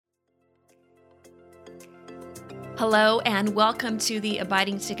Hello, and welcome to the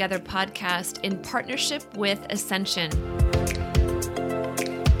Abiding Together podcast in partnership with Ascension.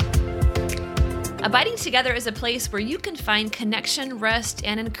 Abiding Together is a place where you can find connection, rest,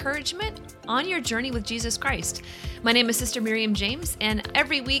 and encouragement on your journey with Jesus Christ. My name is Sister Miriam James, and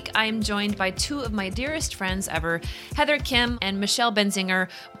every week I am joined by two of my dearest friends ever, Heather Kim and Michelle Benzinger.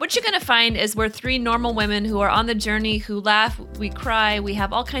 What you're going to find is we're three normal women who are on the journey, who laugh, we cry, we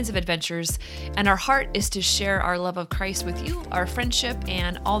have all kinds of adventures, and our heart is to share our love of Christ with you, our friendship,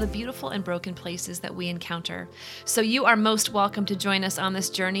 and all the beautiful and broken places that we encounter. So you are most welcome to join us on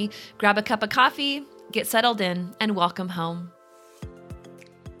this journey. Grab a cup of coffee, get settled in, and welcome home.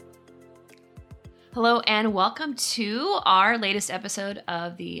 Hello, and welcome to our latest episode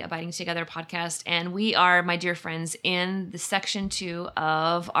of the Abiding Together podcast. And we are, my dear friends, in the section 2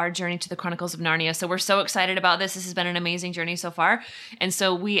 of our journey to the Chronicles of Narnia. So we're so excited about this. This has been an amazing journey so far. And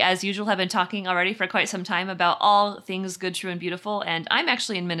so we, as usual, have been talking already for quite some time about all things good, true, and beautiful. And I'm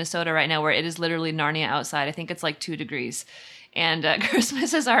actually in Minnesota right now, where it is literally Narnia outside. I think it's like 2 degrees. And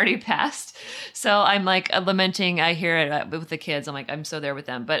Christmas has already passed. So I'm like lamenting. I hear it with the kids. I'm like, I'm so there with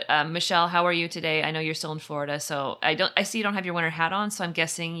them. But Michelle, how are you today? I know you're still in Florida. So I see you don't have your winter hat on. So I'm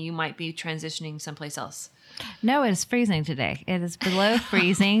guessing you might be transitioning someplace else. No, it is freezing today. It is below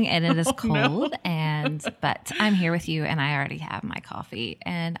freezing and it is cold. No. But I'm here with you and I already have my coffee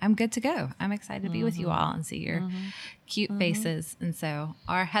and I'm good to go. I'm excited to be with you all and see your cute faces. And so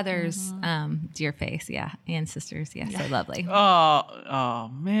our Heather's dear face, and sisters, so lovely.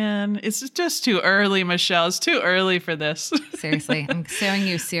 Oh man, it's just too early, Michelle. It's too early for this. Seriously, I'm showing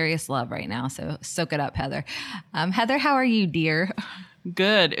you serious love right now. So soak it up, Heather. Heather, how are you, dear?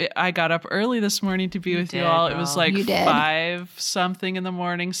 Good. I got up early this morning to be with you all. It was like 5 something in the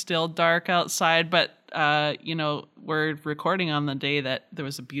morning, still dark outside, but we're recording on the day that there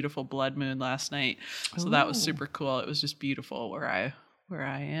was a beautiful blood moon last night. So that was super cool. It was just beautiful where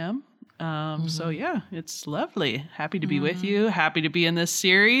I am. So yeah, it's lovely. Happy to be with you. Happy to be in this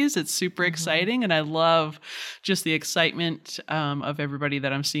series. It's super exciting. And I love just the excitement of everybody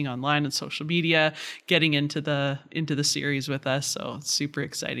that I'm seeing online and social media getting into the series with us. So it's super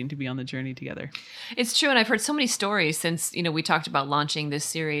exciting to be on the journey together. It's true. And I've heard so many stories since, we talked about launching this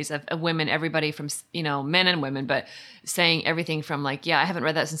series of women, everybody from, men and women, but saying everything from like, I haven't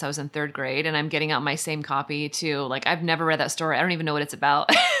read that since I was in 3rd grade and I'm getting out my same copy to like, I've never read that story. I don't even know what it's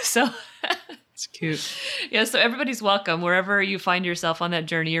about. So it's cute. Yeah, so everybody's welcome. Wherever you find yourself on that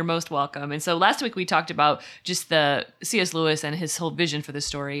journey, you're most welcome. And so last week we talked about just the C.S. Lewis and his whole vision for the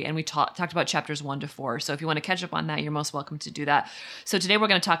story, and we talked about chapters 1 to 4. So if you want to catch up on that, you're most welcome to do that. So today we're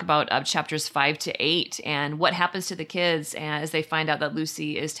going to talk about chapters 5 to 8 and what happens to the kids as they find out that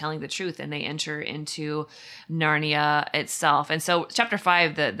Lucy is telling the truth and they enter into Narnia itself. And so chapter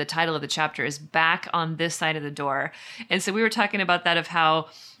 5, the title of the chapter is Back on This Side of the Door. And so we were talking about that of how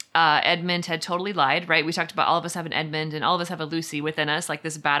Edmund had totally lied, right? We talked about all of us have an Edmund and all of us have a Lucy within us, like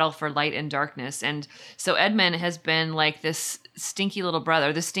this battle for light and darkness. And so Edmund has been like this stinky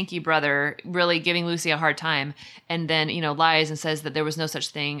brother, really giving Lucy a hard time. And then, lies and says that there was no such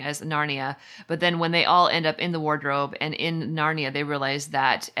thing as Narnia. But then when they all end up in the wardrobe and in Narnia, they realize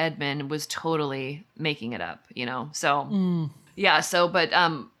that Edmund was totally making it up, So,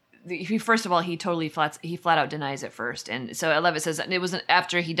 first of all, he flat out denies it first. And so I love it says, and it wasn't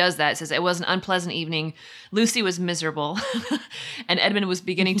after he does that, it says it was an unpleasant evening. Lucy was miserable and Edmund was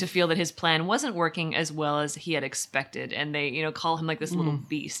beginning to feel that his plan wasn't working as well as he had expected. And they, call him like this little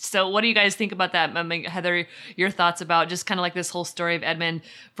beast. So what do you guys think about that? Heather, your thoughts about just kind of like this whole story of Edmund,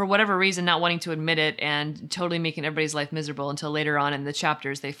 for whatever reason, not wanting to admit it and totally making everybody's life miserable until later on in the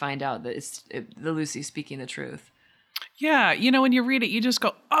chapters, they find out that it's the Lucy speaking the truth. Yeah, when you read it, you just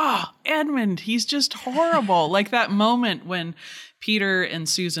go, Edmund, he's just horrible. Like that moment when Peter and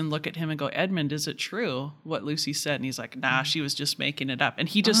Susan look at him and go, Edmund, is it true what Lucy said? And he's like, nah, she was just making it up. And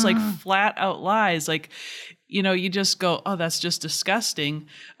he just like flat out lies. Like, you just go, oh, that's just disgusting.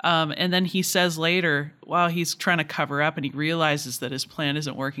 And then he says later, wow, he's trying to cover up and he realizes that his plan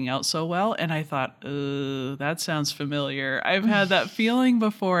isn't working out so well. And I thought, that sounds familiar. I've had that feeling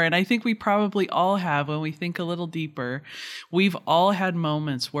before. And I think we probably all have when we think a little deeper. We've all had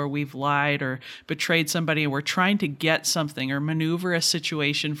moments where we've lied or betrayed somebody and we're trying to get something or maneuver a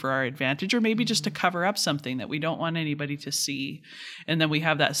situation for our advantage, or maybe just to cover up something that we don't want anybody to see. And then we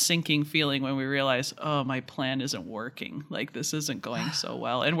have that sinking feeling when we realize, oh, my plan isn't working. Like this isn't going so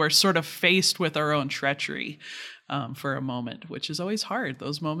well. And we're sort of faced with our own treachery for a moment, which is always hard.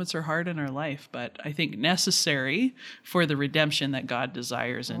 Those moments are hard in our life, but I think necessary for the redemption that God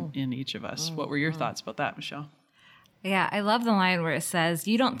desires in each of us. What were your thoughts about that, Michelle? Yeah, I love the line where it says,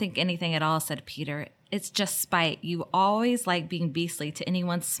 "You don't think anything at all," said Peter. it's just spite. You always like being beastly to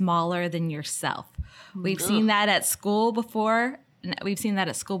anyone smaller than yourself. We've seen that at school before. We've seen that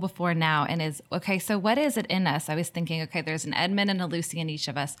at school before now. And is, okay, so what is it in us? I was thinking, okay, there's an Edmund and a Lucy in each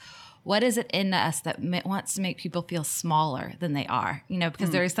of us. What is it in us that wants to make people feel smaller than they are? You know,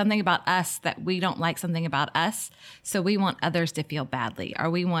 because there is something about us that we don't like something about us. So we want others to feel badly, or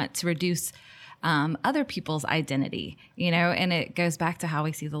we want to reduce other people's identity, you know, and it goes back to how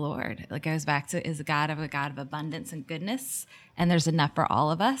we see the Lord. It goes back to, is a God of abundance and goodness, and there's enough for all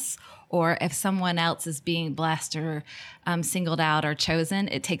of us. Or if someone else is being blessed or singled out or chosen,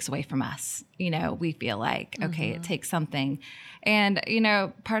 it takes away from us. You know, we feel like, okay, it takes something. And, you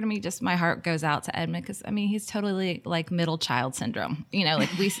know, part of me, just my heart goes out to Edmund, because I mean, he's totally like middle child syndrome, you know,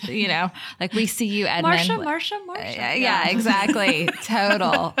 like we, you know, like we see you, Edmund. Marsha. Yeah, exactly.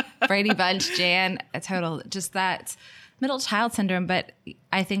 Total. Brady Bunch, Jan, total, just that middle child syndrome. But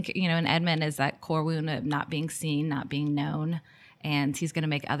I think, you know, in Edmund is that core wound of not being seen, not being known. And he's going to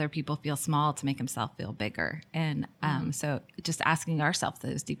make other people feel small to make himself feel bigger. And so just asking ourselves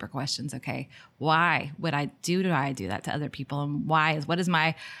those deeper questions. Okay, why would I do that to other people? And what is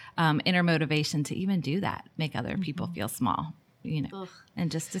my inner motivation to even do that? Make other people feel small, you know, and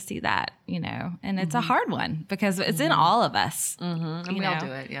just to see that, you know, and it's a hard one because it's in all of us. And we all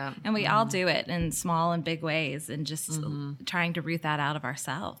do it. Yeah. And we all do it in small and big ways, and just trying to root that out of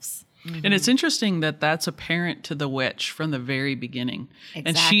ourselves. And it's interesting that that's apparent to the witch from the very beginning.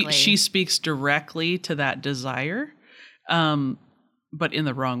 Exactly. And she speaks directly to that desire, but in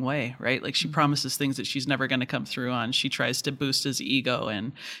the wrong way, right? Like she promises things that she's never going to come through on. She tries to boost his ego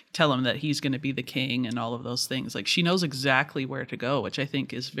and tell him that he's going to be the king and all of those things. Like she knows exactly where to go, which I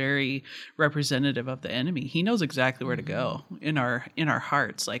think is very representative of the enemy. He knows exactly where to go in our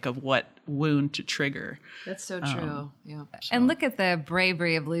hearts, like of what wound to trigger. That's so true. Yeah. And look at the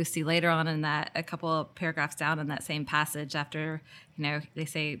bravery of Lucy later on in that, a couple of paragraphs down in that same passage, after, you know, they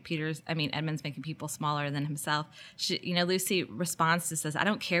say Edmund's making people smaller than himself. Lucy responds to, says, I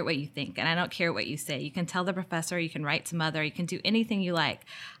don't care what you think, and I don't care what you say. You can tell the professor, you can write to mother, you can do anything you like.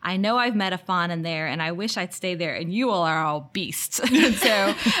 I know I've met a fawn in there, and I wish I'd stay there, and you all are all beasts. And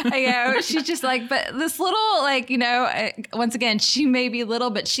so, you know, she's just like, but this little, like, you know, once again, she may be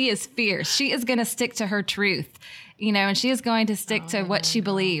little, but she is fierce. She is going to stick to her truth, you know, and she is going to stick to what she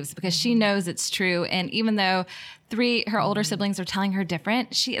believes because she knows it's true. And even though her older siblings are telling her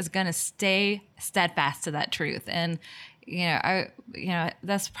different, she is going to stay steadfast to that truth. And,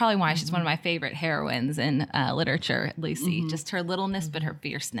 that's probably why she's one of my favorite heroines in literature, Lucy, just her littleness, but her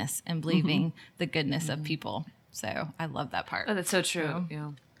fierceness and believing the goodness of people. So I love that part. Oh, that's so true.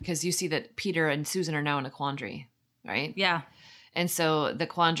 Yeah. Because you see that Peter and Susan are now in a quandary, right? Yeah. And so the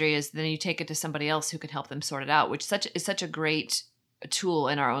quandary is then you take it to somebody else who can help them sort it out, which is such a great tool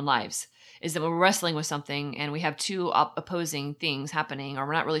in our own lives, is that when we're wrestling with something and we have two opposing things happening, or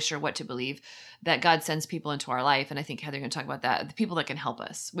we're not really sure what to believe, that God sends people into our life. And I think Heather, you're going to talk about that, the people that can help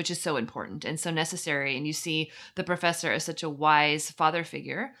us, which is so important and so necessary. And you see the professor as such a wise father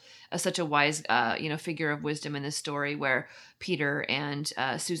figure, as such a wise, figure of wisdom in this story, where Peter and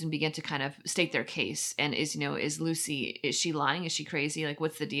Susan begin to kind of state their case. And is Lucy, is she lying? Is she crazy? Like,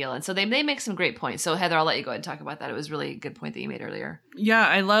 what's the deal? And so they make some great points. So Heather, I'll let you go ahead and talk about that. It was really a good point that you made earlier. Yeah,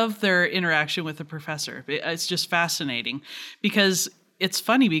 I love their interaction with the professor. It's just fascinating because it's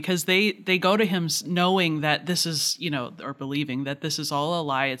funny because they go to him knowing that this is, or believing that this is all a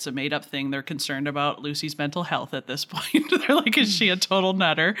lie. It's a made up thing. They're concerned about Lucy's mental health at this point. They're like, is she a total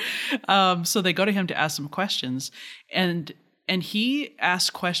nutter? So they go to him to ask some questions, and he asks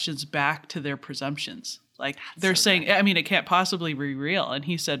questions back to their presumptions. Like they're saying, it can't possibly be real. And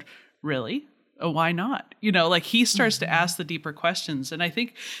he said, really? Oh, why not? Like he starts to ask the deeper questions. And I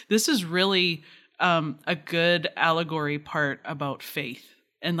think this is really a good allegory part about faith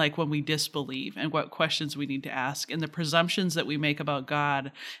and like when we disbelieve and what questions we need to ask and the presumptions that we make about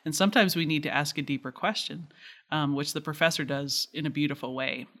God. And sometimes we need to ask a deeper question, which the professor does in a beautiful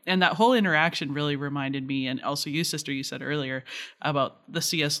way. And that whole interaction really reminded me, and also you, sister, you said earlier about the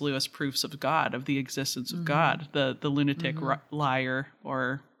C.S. Lewis proofs of God, of the existence of God, the lunatic liar,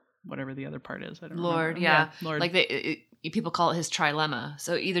 or whatever the other part is. I don't Lord, remember. yeah. Lord. Like people call it his trilemma.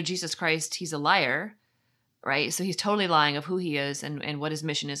 So either Jesus Christ, he's a liar, right? So he's totally lying of who he is and what his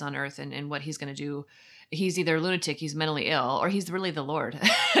mission is on earth and what he's going to do. He's either a lunatic, he's mentally ill, or he's really the Lord.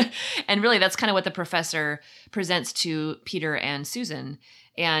 And really, that's kind of what the professor presents to Peter and Susan.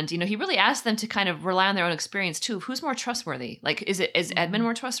 And, he really asks them to kind of rely on their own experience too. Who's more trustworthy? Like, is Edmund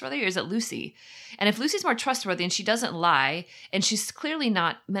more trustworthy, or is it Lucy? And if Lucy's more trustworthy and she doesn't lie and she's clearly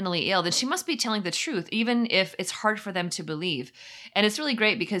not mentally ill, then she must be telling the truth, even if it's hard for them to believe. And it's really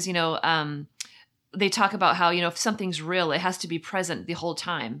great because, they talk about how, if something's real, it has to be present the whole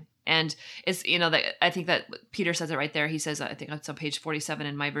time. And it's, that I think that Peter says it right there. He says, I think it's on page 47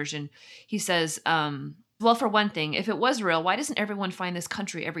 in my version. He says, well, for one thing, if it was real, why doesn't everyone find this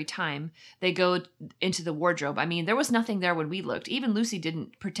country every time they go into the wardrobe? I mean, there was nothing there when we looked. Even Lucy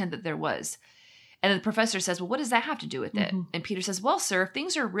didn't pretend that there was. And then the professor says, well, what does that have to do with it? And Peter says, well, sir, if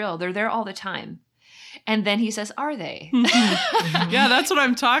things are real, they're there all the time. And then he says, are they? Yeah, that's what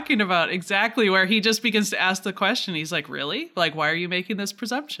I'm talking about. Exactly, where he just begins to ask the question. He's like, really? Like, why are you making this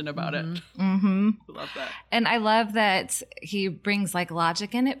presumption about it? I love that. And I love that he brings like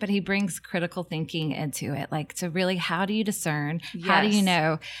logic in it, but he brings critical thinking into it. Like, to really, how do you discern? Yes. How do you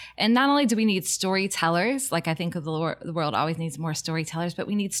know? And not only do we need storytellers, like I think of the world always needs more storytellers, but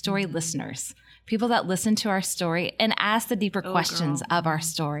we need story listeners. People that listen to our story and ask the deeper questions of our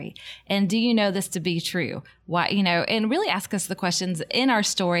story. And do you know this to be true? Why, and really ask us the questions in our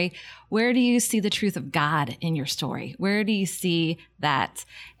story. Where do you see the truth of God in your story? Where do you see that?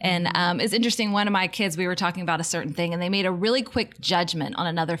 And it's interesting. One of my kids, we were talking about a certain thing and they made a really quick judgment on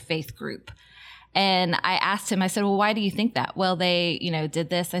another faith group. And I asked him, I said, well, why do you think that? Well, they, did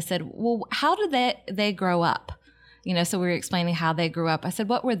this. I said, well, how did they grow up? So we were explaining how they grew up. I said,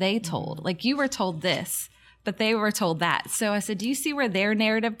 what were they told? Like, you were told this, but they were told that. So I said, do you see where their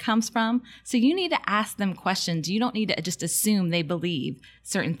narrative comes from? So you need to ask them questions. You don't need to just assume they believe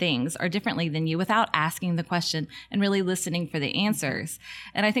certain things or differently than you without asking the question and really listening for the answers.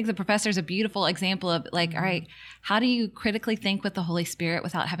 And I think the professor is a beautiful example of like, all right, how do you critically think with the Holy Spirit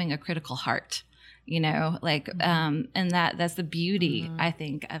without having a critical heart? And that's the beauty, I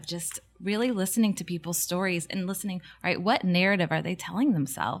think, of just really listening to people's stories and listening, all right, what narrative are they telling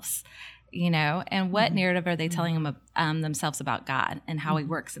themselves, and what narrative are they telling them, themselves about God and how he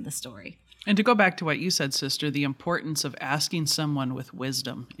works in the story. And to go back to what you said, sister, the importance of asking someone with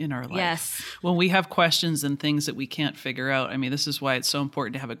wisdom in our life. Yes. When we have questions and things that we can't figure out, I mean, this is why it's so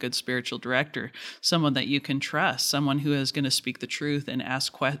important to have a good spiritual director, someone that you can trust, someone who is going to speak the truth and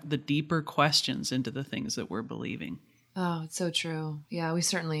ask the deeper questions into the things that we're believing. Oh, it's so true. Yeah, we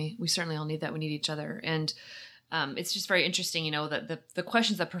certainly all need that. We need each other. And it's just very interesting, that the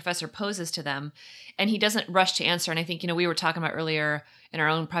questions that professor poses to them, and he doesn't rush to answer. And I think, we were talking about earlier in our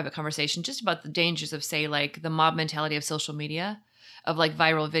own private conversation, just about the dangers of, say, like the mob mentality of social media, of like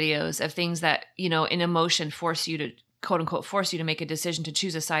viral videos, of things that, in emotion force you to, quote unquote, force you to make a decision to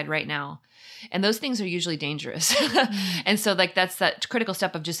choose a side right now. And those things are usually dangerous. And so like, that's that critical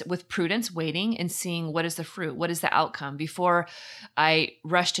step of just with prudence, waiting and seeing what is the fruit, what is the outcome before I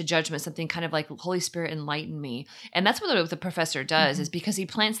rush to judgment, something kind of like Holy Spirit enlighten me. And that's what the professor does is because he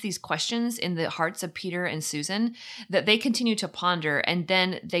plants these questions in the hearts of Peter and Susan that they continue to ponder. And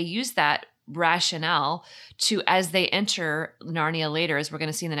then they use that rationale to, as they enter Narnia later, as we're going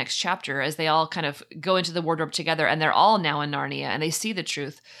to see in the next chapter, as they all kind of go into the wardrobe together and they're all now in Narnia and they see the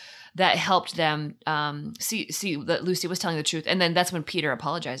truth, that helped them see that Lucy was telling the truth. And then that's when Peter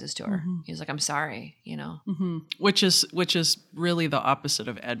apologizes to her. He's like, I'm sorry, Which is really the opposite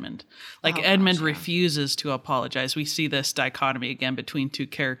of Edmund. Like Edmund refuses to apologize. We see this dichotomy again between two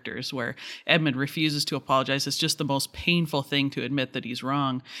characters where Edmund refuses to apologize. It's just the most painful thing to admit that he's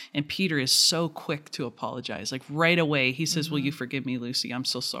wrong. And Peter is so quick to apologize. Like right away, he says, will you forgive me, Lucy? I'm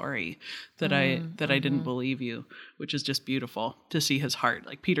so sorry that I didn't believe you, which is just beautiful to see his heart.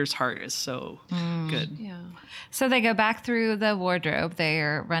 Like Peter's heart is so good. Yeah. So they go back through the wardrobe.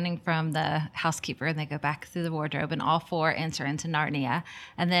 They're running from the housekeeper and they go back through the wardrobe and all four enter into Narnia.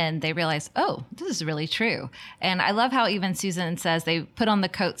 And then they realize, oh, this is really true. And I love how even Susan says they put on the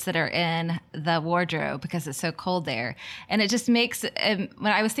coats that are in the wardrobe because it's so cold there. And it just makes, when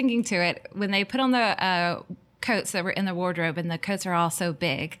I was thinking to it, when they put on the coats that were in the wardrobe, and the coats are all so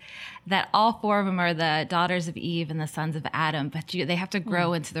big that all four of them are the daughters of Eve and the sons of Adam, but they have to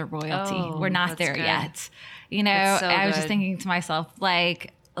grow into their royalty. We're not there yet. So I was just thinking to myself,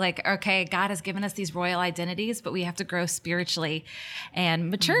 like, okay, God has given us these royal identities, but we have to grow spiritually and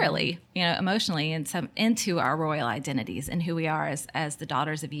maturely, emotionally and into our royal identities and who we are as the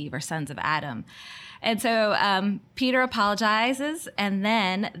daughters of Eve or sons of Adam. And so Peter apologizes, and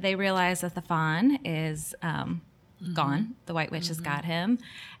then they realize that the fawn is gone. The White Witch has got him.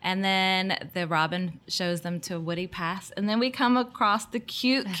 And then the Robin shows them to Woody Pass. And then we come across the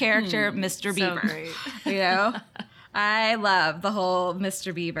cute character, Mr. Beaver. Great. I love the whole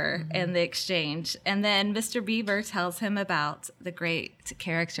Mr. Beaver and the exchange. And then Mr. Beaver tells him about the great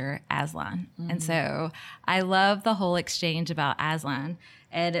character Aslan. And so I love the whole exchange about Aslan.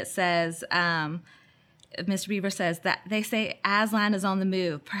 And it says, Mr. Beaver says that they say Aslan is on the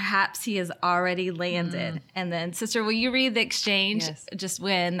move. Perhaps he has already landed. And then, sister, will you read the exchange just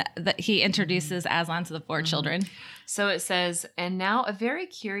when he introduces Aslan to the 4 children? So it says, and now a very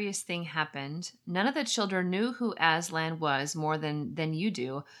curious thing happened. None of the children knew who Aslan was more than you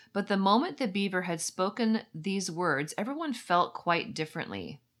do, but the moment the beaver had spoken these words, everyone felt quite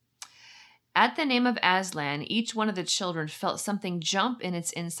differently. At the name of Aslan, each one of the children felt something jump in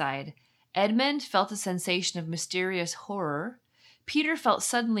its inside. Edmund felt a sensation of mysterious horror. Peter felt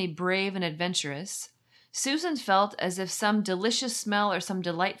suddenly brave and adventurous. Susan felt as if some delicious smell or some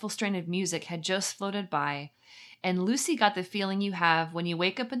delightful strain of music had just floated by. And Lucy got the feeling you have when you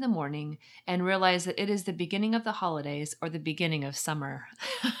wake up in the morning and realize that it is the beginning of the holidays or the beginning of summer.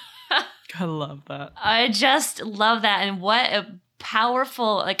 I love that. I just love that. And what a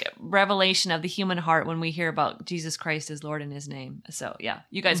powerful revelation of the human heart when we hear about Jesus Christ as Lord in his name. So yeah,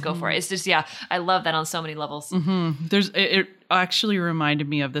 you guys go for it. It's just, I love that on so many levels. It actually reminded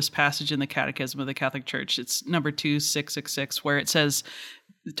me of this passage in the Catechism of the Catholic Church. It's number 2666, where it says,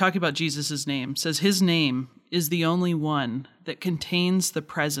 talking about Jesus' name, says his name is the only one that contains the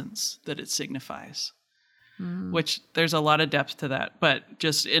presence that it signifies. Which there's a lot of depth to that, but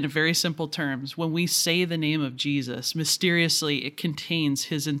just in very simple terms, when we say the name of Jesus, mysteriously, it contains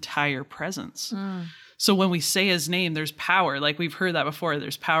his entire presence. So when we say his name, there's power. Like we've heard that before.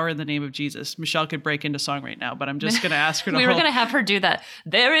 There's power in the name of Jesus. Michelle could break into song right now, but I'm just going to ask her to We were going to have her do that.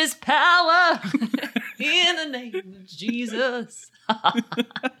 There is power in the name of Jesus.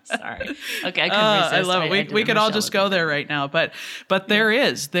 Sorry. Okay, I couldn't resist. I love it. We could all just go there right now, but there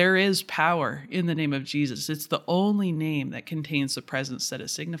is power in the name of Jesus. It's the only name that contains the presence that it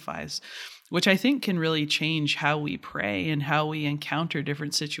signifies, which I think can really change how we pray and how we encounter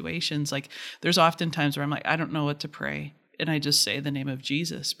different situations. Like there's often times where I'm like, I don't know what to pray. And I just say the name of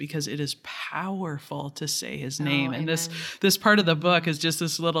Jesus because it is powerful to say his name. And this part of the book is just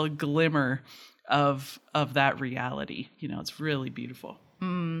this little glimmer of that reality. It's really beautiful.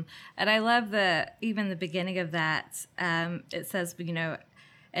 And I love even the beginning of that. It says,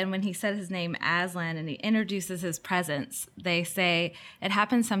 and when he said his name Aslan and he introduces his presence, they say it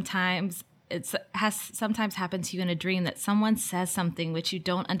happens sometimes. Has sometimes happened to you in a dream that someone says something which you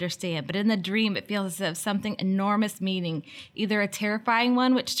don't understand, but in the dream it feels as if something enormous meaning, either a terrifying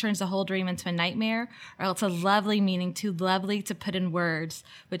one which turns the whole dream into a nightmare, or else a lovely meaning too lovely to put in words,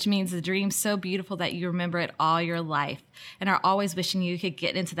 which means the dream's so beautiful that you remember it all your life and are always wishing you could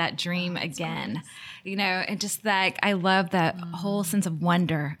get into that dream again. Nice. And just I love that whole sense of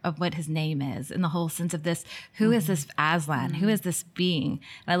wonder of what his name is and the whole sense of this, who is this Aslan? Who is this being?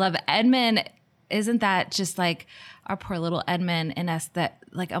 And I love Edmund. Isn't that just our poor little Edmund in us that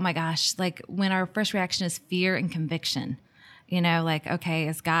oh my gosh, when our first reaction is fear and conviction, okay,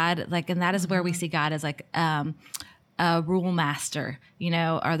 is God and that is where we see God as a rule master,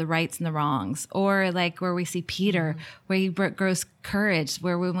 are the rights and the wrongs, or where we see Peter, where he grows courage,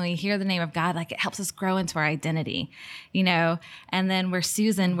 where when we hear the name of God, it helps us grow into our identity, and then where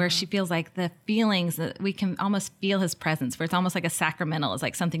Susan, where she feels the feelings that we can almost feel his presence, where it's almost like a sacramental,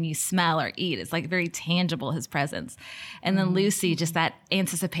 it's something you smell or eat. It's very tangible, his presence. And then Lucy, just that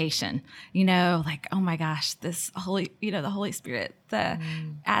anticipation, oh my gosh, this holy, the Holy Spirit, the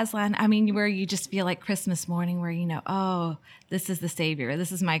Aslan, where you just feel like Christmas morning where, oh, this is the Savior,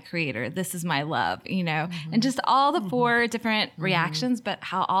 this is my Creator, this is my love, and just all the 4 different reactions, but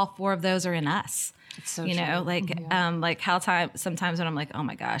how all 4 of those are in us. It's so true. Yeah. Sometimes when I'm oh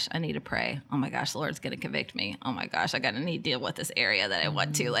my gosh, I need to pray. Oh my gosh, the Lord's going to convict me. Oh my gosh, I got to need to deal with this area that I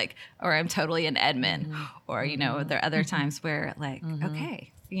want to or I'm totally in Edmund, or, there are other times where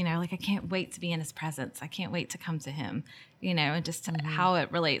okay, I can't wait to be in his presence. I can't wait to come to him, and just how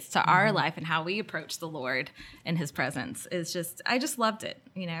it relates to our life and how we approach the Lord in his presence is just, I just loved it.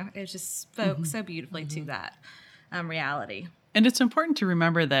 It just spoke so beautifully to that reality. And it's important to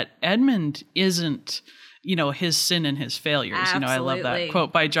remember that Edmund isn't, his sin and his failures. Absolutely. I love that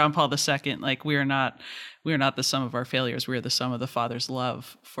quote by John Paul II. We are not the sum of our failures. We are the sum of the Father's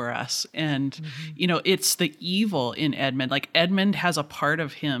love for us. And, it's the evil in Edmund. Edmund has a part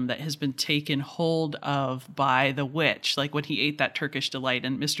of him that has been taken hold of by the witch, when he ate that Turkish delight.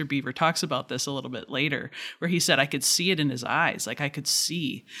 And Mr. Beaver talks about this a little bit later, where he said, I could see it in his eyes. I could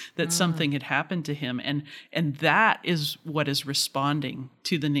see that something had happened to him. And that is what is responding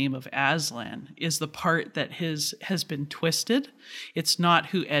to the name of Aslan, is the part that has been twisted. It's not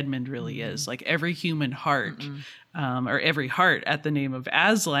who Edmund really is. Every human heart, or every heart at the name of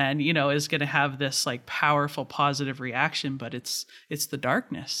Aslan, is going to have this powerful positive reaction, but it's the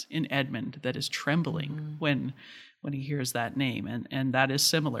darkness in Edmund that is trembling when when he hears that name. And that is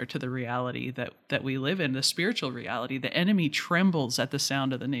similar to the reality that we live in, the spiritual reality. The enemy trembles at the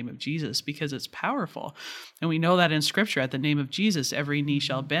sound of the name of Jesus because it's powerful. And we know that in Scripture, at the name of Jesus, every knee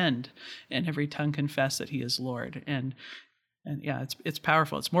shall bend and every tongue confess that he is Lord. And yeah, it's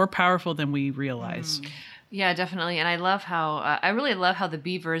powerful. It's more powerful than we realize. Yeah, definitely. And I love how, I really love how the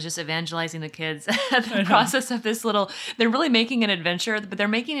beaver is just evangelizing the kids. The process of this they're really making an adventure, but they're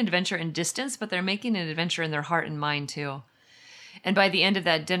making an adventure in distance, but they're making an adventure in their heart and mind too. And by the end of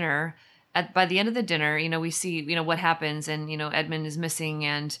that dinner, we see, what happens, and, Edmund is missing,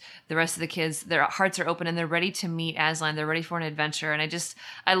 and the rest of the kids, their hearts are open and they're ready to meet Aslan. They're ready for an adventure. And I just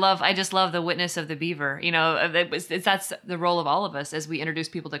love the witness of the beaver. That's the role of all of us as we introduce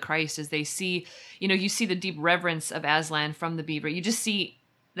people to Christ, as they see, you see the deep reverence of Aslan from the beaver. You just see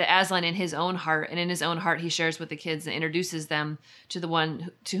the Aslan in his own heart, and in his own heart, he shares with the kids and introduces them to the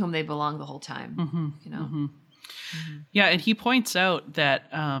one to whom they belong the whole time, Yeah. And he points out that,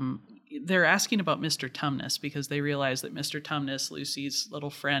 they're asking about Mr. Tumnus because they realize that Mr. Tumnus, Lucy's little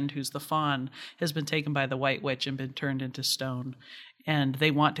friend who's the fawn, has been taken by the White Witch and been turned into stone. And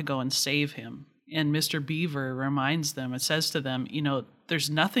they want to go and save him. And Mr. Beaver reminds them, it says to them, there's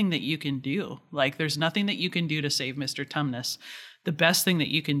nothing that you can do. Like, there's nothing that you can do to save Mr. Tumnus. The best thing that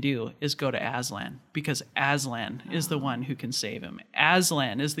you can do is go to Aslan, because Aslan is the one who can save him.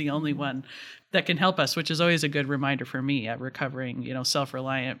 Aslan is the only one that can help us, which is always a good reminder for me, a recovering,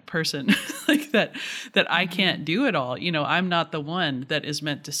 self-reliant person like that I can't do it all. I'm not the one that is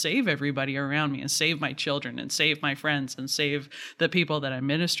meant to save everybody around me and save my children and save my friends and save the people that I'm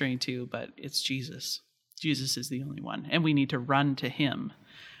ministering to, but it's Jesus. Jesus is the only one, and we need to run to him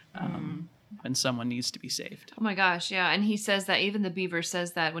when someone needs to be saved. Oh my gosh, yeah. And he says that, even the beaver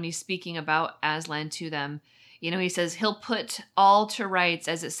says that when he's speaking about Aslan to them. He says he'll put all to rights,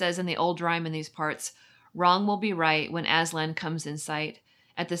 as it says in the old rhyme in these parts. Wrong will be right when Aslan comes in sight.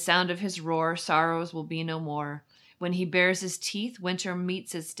 At the sound of his roar, sorrows will be no more. When he bares his teeth, winter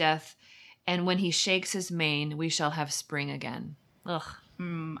meets its death. And when he shakes his mane, we shall have spring again. Ugh.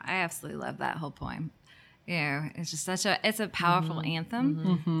 I absolutely love that whole poem. It's just it's a powerful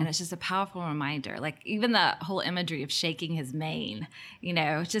anthem, and it's just a powerful reminder. Like, even the whole imagery of shaking his mane,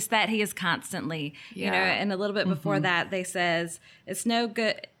 just that he is constantly, and a little bit before that, they says, it's no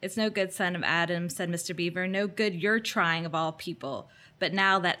good, son of Adam, said Mr. Beaver, no good you're trying of all people. But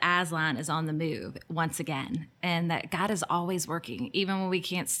now that Aslan is on the move once again, and that God is always working, even when we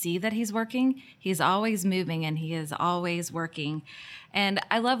can't see that he's working, he's always moving and he is always working. And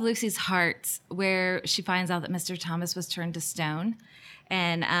I love Lucy's heart, where she finds out that Mr. Thomas was turned to stone.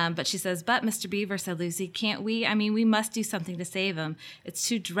 And but she says, but Mr. Beaver, said Lucy, can't we? I mean, we must do something to save him. It's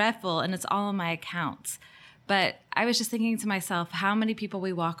too dreadful, and it's all on my account. But I was just thinking to myself, how many people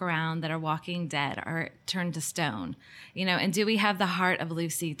we walk around that are walking dead are turned to stone, and do we have the heart of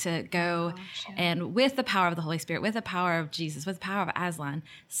Lucy to go and, with the power of the Holy Spirit, with the power of Jesus, with the power of Aslan,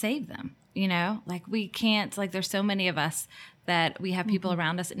 save them? Like, we can't, like, there's so many of us that we have people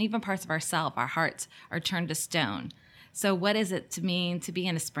around us, and even parts of ourselves, our hearts are turned to stone. So what is it to mean to be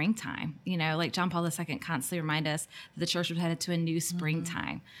in a springtime? Like John Paul II constantly remind us that the church was headed to a new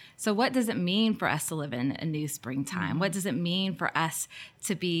springtime. So what does it mean for us to live in a new springtime? What does it mean for us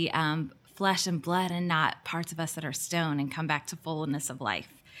to be flesh and blood and not parts of us that are stone and come back to fullness of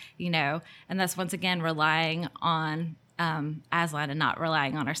life? And that's, once again, relying on Aslan and not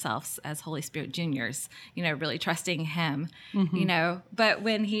relying on ourselves as Holy Spirit juniors, really trusting him, But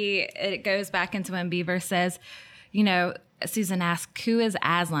when it goes back into when Beaver says, Susan asked, who is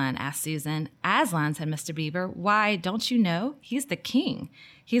Aslan? Asked Susan. Aslan, said Mr. Beaver. Why, don't you know? He's the king.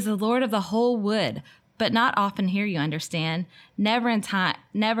 He's the lord of the whole wood, but not often here, you understand. Never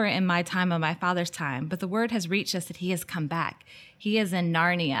in my time of my father's time, but the word has reached us that he has come back. He is in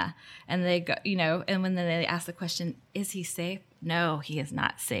Narnia. And they go, and when they ask the question, is he safe? No, he is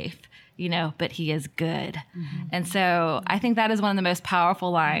not safe, but he is good. And so I think that is one of the most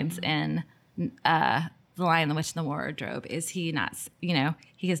powerful lines in The Lion, the Witch, and the Wardrobe. Is he not,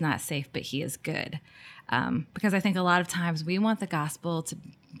 he is not safe, but he is good. Because I think a lot of times we want the gospel to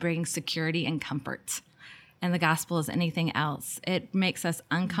bring security and comfort. And the gospel is anything else. It makes us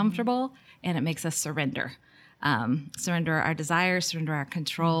uncomfortable, and it makes us surrender. Surrender our desires, surrender our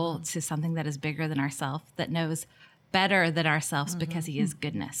control to something that is bigger than ourselves, that knows better than ourselves, because he is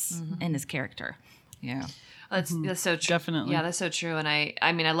goodness in his character. Yeah. That's so true. Definitely. Yeah, that's so true. And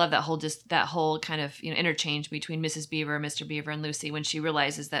I mean, I love that whole kind of, interchange between Mrs. Beaver, Mr. Beaver, and Lucy, when she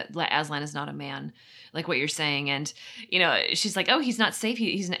realizes that Aslan is not a man, like what you're saying. And, she's like, oh, he's not safe.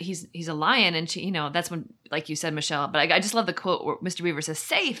 He's a lion. And she, that's when, like you said, Michelle, but I just love the quote where Mr. Beaver says,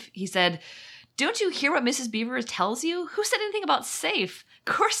 safe. He said, Don't you hear what Mrs. Beaver tells you? Who said anything about safe?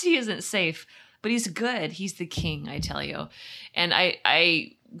 Of course he isn't safe, but he's good. He's the king, I tell you. And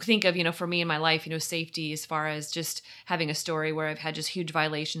I think of, for me in my life, safety as far as just having a story where I've had just huge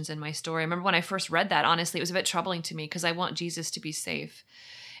violations in my story. I remember when I first read that, honestly, it was a bit troubling to me because I want Jesus to be safe.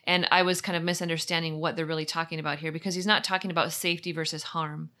 And I was kind of misunderstanding what they're really talking about here, because he's not talking about safety versus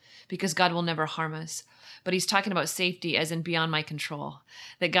harm, because God will never harm us. But he's talking about safety as in beyond my control,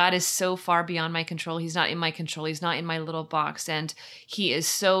 that God is so far beyond my control. He's not in my control. He's not in my little box. And he is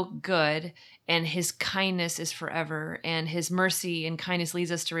so good, and his kindness is forever, and his mercy and kindness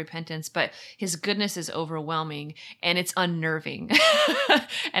leads us to repentance. But his goodness is overwhelming, and it's unnerving.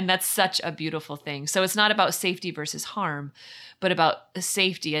 And that's such a beautiful thing. So it's not about safety versus harm, but about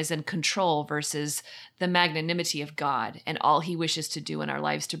safety as in control versus the magnanimity of God and all he wishes to do in our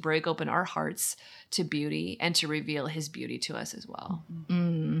lives to break open our hearts to beauty and to reveal his beauty to us as well.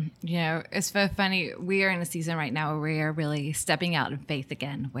 It's so funny. We are in a season right now where we are really stepping out in faith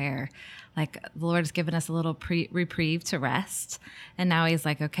again, where like the Lord has given us a little reprieve to rest. And now he's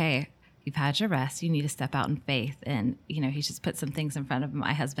like, okay, you've had your rest. You need to step out in faith. And, he's just put some things in front of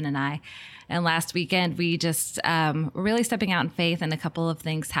my husband and I. And last weekend, we just were really stepping out in faith, and a couple of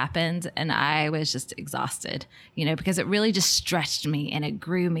things happened. And I was just exhausted, because it really just stretched me and it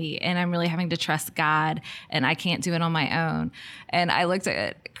grew me. And I'm really having to trust God, and I can't do it on my own. And I looked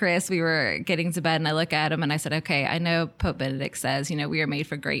at Chris, we were getting to bed, and I look at him and I said, okay, I know Pope Benedict says, we are made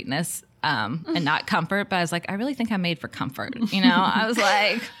for greatness. And not comfort, but I was like, I really think I'm made for comfort. I was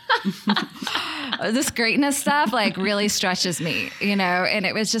like, this greatness stuff like really stretches me, and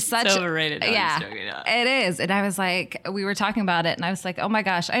it was just such overrated. Yeah, it is. And I was like, we were talking about it, and I was like, oh my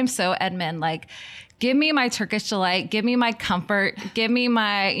gosh, I'm so Edmund. Like, give me my Turkish delight, give me my comfort, give me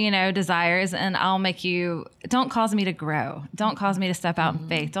my, desires, and I'll make you, don't cause me to grow. Don't cause me to step out in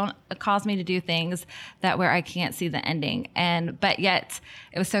faith. Don't cause me to do things where I can't see the ending. But yet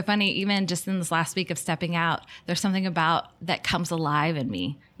it was so funny, even just in this last week of stepping out, there's something about that comes alive in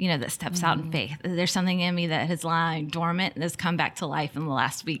me, that steps out in faith. There's something in me that has lying dormant and has come back to life in the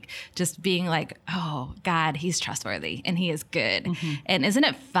last week, just being like, oh God, he's trustworthy and he is good. And isn't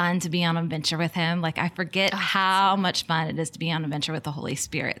it fun to be on an adventure with him? Like, I forget how much fun it is to be on an adventure with the Holy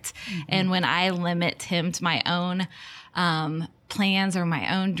Spirit. And when I limit him to my own plans or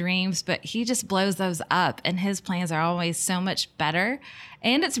my own dreams, but he just blows those up, and his plans are always so much better.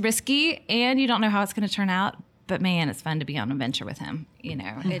 And it's risky, and you don't know how it's going to turn out. But man, it's fun to be on an adventure with him.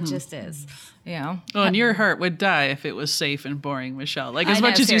 It just is. Oh, and your heart would die if it was safe and boring, Michelle. Like, as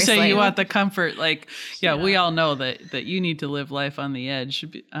much as you say you want the comfort, like, we all know that you need to live life on the edge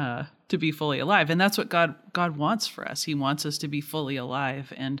to be fully alive. And that's what God wants for us. He wants us to be fully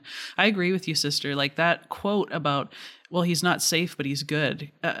alive. And I agree with you, sister. Like, that quote about, well, he's not safe, but he's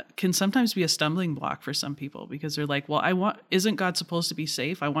good, can sometimes be a stumbling block for some people, because they're like, well, isn't God supposed to be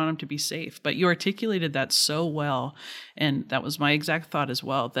safe? I want him to be safe. But you articulated that so well. And that was my exact thought as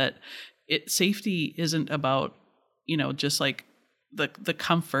well, that safety isn't about, just like the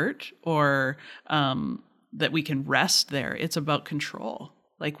comfort or that we can rest there. It's about control.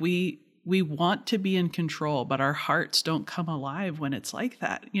 Like, we want to be in control, but our hearts don't come alive when it's like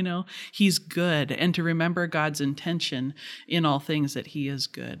that. He's good. And to remember God's intention in all things, that he is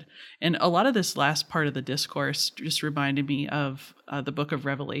good. And a lot of this last part of the discourse just reminded me of the book of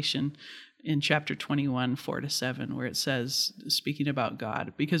Revelation in chapter 21, 4-7, where it says, speaking about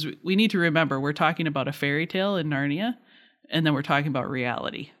God, because we need to remember, we're talking about a fairy tale in Narnia, and then we're talking about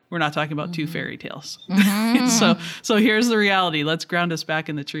reality. We're not talking about two fairy tales. So here's the reality. Let's ground us back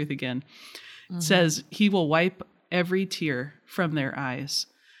in the truth again. It says, he will wipe every tear from their eyes.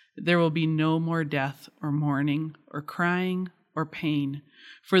 There will be no more death or mourning or crying or pain,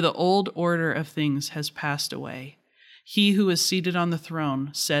 for the old order of things has passed away. He who is seated on the throne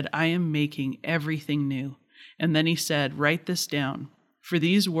said, I am making everything new. And then he said, write this down, for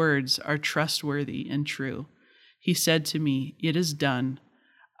these words are trustworthy and true. He said to me, it is done.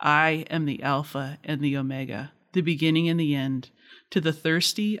 I am the Alpha and the Omega, the beginning and the end. To the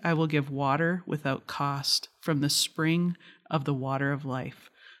thirsty, I will give water without cost from the spring of the water of life.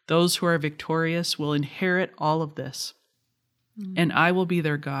 Those who are victorious will inherit all of this, and I will be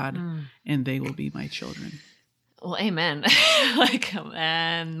their God, and they will be my children. Well, amen.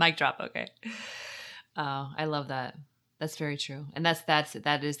 And mic drop. Okay. Oh, I love that. That's very true. And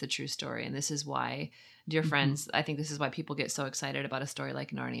that is the true story. And this is why, dear friends, I think this is why people get so excited about a story like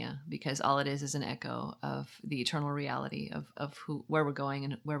Narnia, because all it is an echo of the eternal reality of where we're going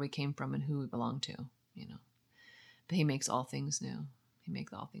and where we came from and who we belong to, But he makes all things new. He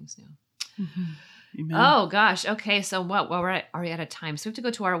makes all things new. Amen. Oh gosh. Okay. So what? Well, we're already out of time. So we have to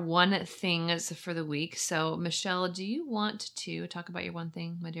go to our one things for the week. So Michelle, do you want to talk about your one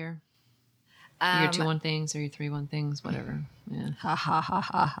thing, my dear? Your 2 one things or your 3 one things, whatever. Yeah. Ha ha ha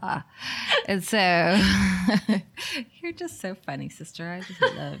ha ha. And so you're just so funny, sister. I just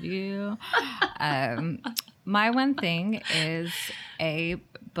love you. My one thing is a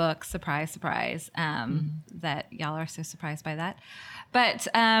book, surprise, surprise, that y'all are so surprised by that. But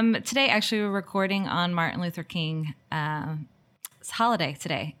today, actually, we're recording on Martin Luther King. It's holiday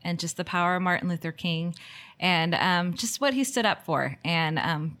today, and just the power of Martin Luther King and just what he stood up for. And,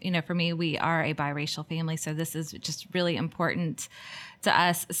 for me, we are a biracial family, so this is just really important to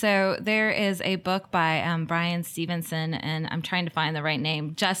us. So there is a book by Bryan Stevenson, and I'm trying to find the right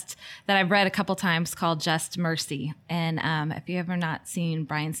name, that I've read a couple times, called Just Mercy. And if you ever not seen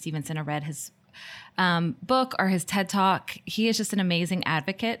Bryan Stevenson or read his book or his TED Talk, he is just an amazing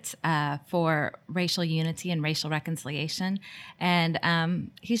advocate for racial unity and racial reconciliation. And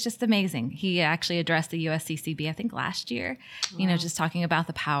he's just amazing. He actually addressed the USCCB, I think, last year, just talking about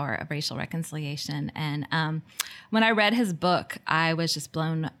the power of racial reconciliation. And when I read his book, I was just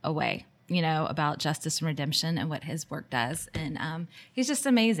blown away, about justice and redemption and what his work does. And he's just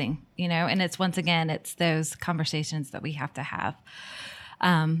amazing, and it's, once again, it's those conversations that we have to have.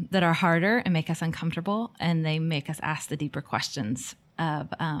 That are harder and make us uncomfortable, and they make us ask the deeper questions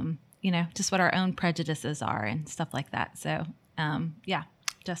of, just what our own prejudices are and stuff like that. So,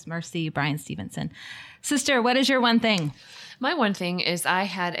 Just Mercy, Bryan Stevenson. Sister, what is your one thing? My one thing is I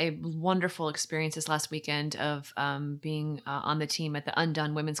had a wonderful experience this last weekend of being on the team at the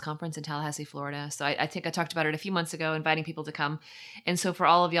Undone Women's Conference in Tallahassee, Florida. So I think I talked about it a few months ago, inviting people to come. And so for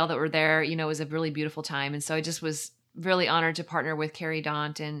all of y'all that were there, it was a really beautiful time. And so I just was really honored to partner with Carrie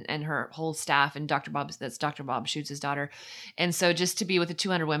Daunt and her whole staff and Dr. Bob Schutz' daughter. And so just to be with the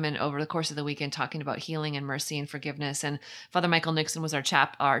 200 women over the course of the weekend, talking about healing and mercy and forgiveness. And Father Michael Nixon was our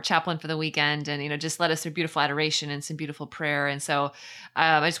chaplain for the weekend, and, just led us through beautiful adoration and some beautiful prayer. And so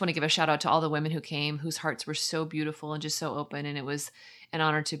I just want to give a shout out to all the women who came, whose hearts were so beautiful and just so open. And it was an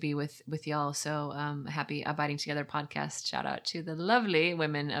honor to be with y'all. So happy Abiding Together podcast. Shout out to the lovely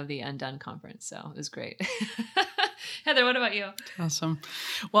women of the Undone Conference. So it was great. Heather, what about you? Awesome.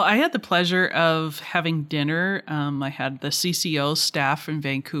 Well, I had the pleasure of having dinner. I had the CCO staff in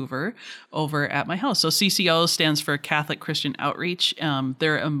Vancouver over at my house. So CCO stands for Catholic Christian Outreach.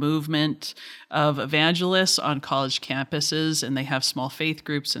 They're a movement of evangelists on college campuses, and they have small faith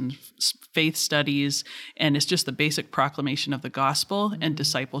groups and faith studies. And it's just the basic proclamation of the gospel and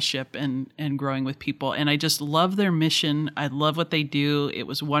discipleship and growing with people. And I just love their mission. I love what they do. It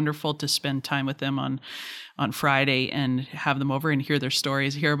was wonderful to spend time with them on Friday and have them over and hear their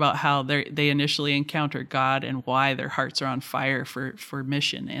stories, hear about how they initially encountered God and why their hearts are on fire for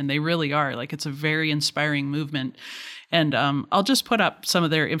mission. And they really are. It's a very inspiring movement. And I'll just put up some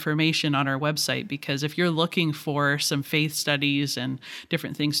of their information on our website, because if you're looking for some faith studies and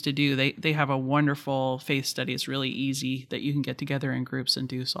different things to do, they have a wonderful faith study. It's really easy that you can get together in groups and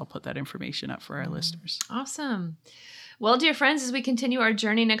do. So I'll put that information up for our listeners. Awesome. Well, dear friends, as we continue our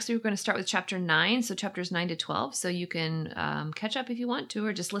journey next week, we're going to start with chapter 9, so chapters 9 to 12. So you can catch up if you want to,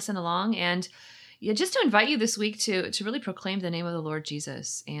 or just listen along. And just to invite you this week to really proclaim the name of the Lord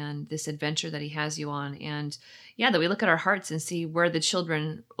Jesus and this adventure that he has you on. And that we look at our hearts and see where the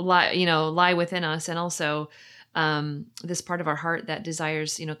children lie within us. And also this part of our heart that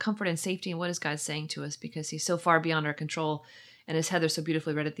desires, comfort and safety. And what is God saying to us? Because he's so far beyond our control. And as Heather so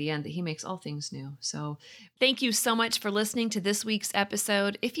beautifully read at the end, that he makes all things new. So thank you so much for listening to this week's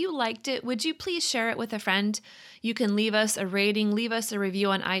episode. If you liked it, would you please share it with a friend? You can leave us a rating, leave us a review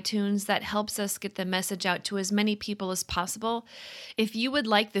on iTunes. That helps us get the message out to as many people as possible. If you would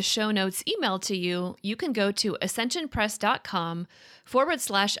like the show notes emailed to you, you can go to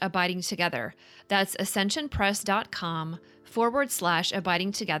ascensionpress.com/abiding together. That's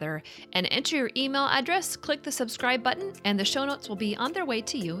ascensionpress.com/abiding together, and enter your email address, click the subscribe button, and the show notes will be on their way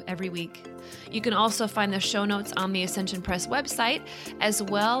to you every week. You can also find the show notes on the Ascension Press website, as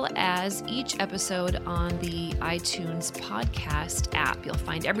well as each episode on the iTunes podcast app. You'll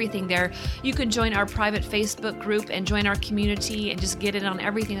find everything there. You can join our private Facebook group and join our community and just get in on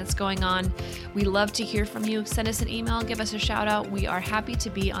everything that's going on. We love to hear from you. Send us an email, give us a shout out. We are happy to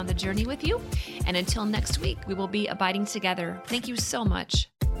be on the journey with you. And until next week, we will be abiding together. Thank you so much.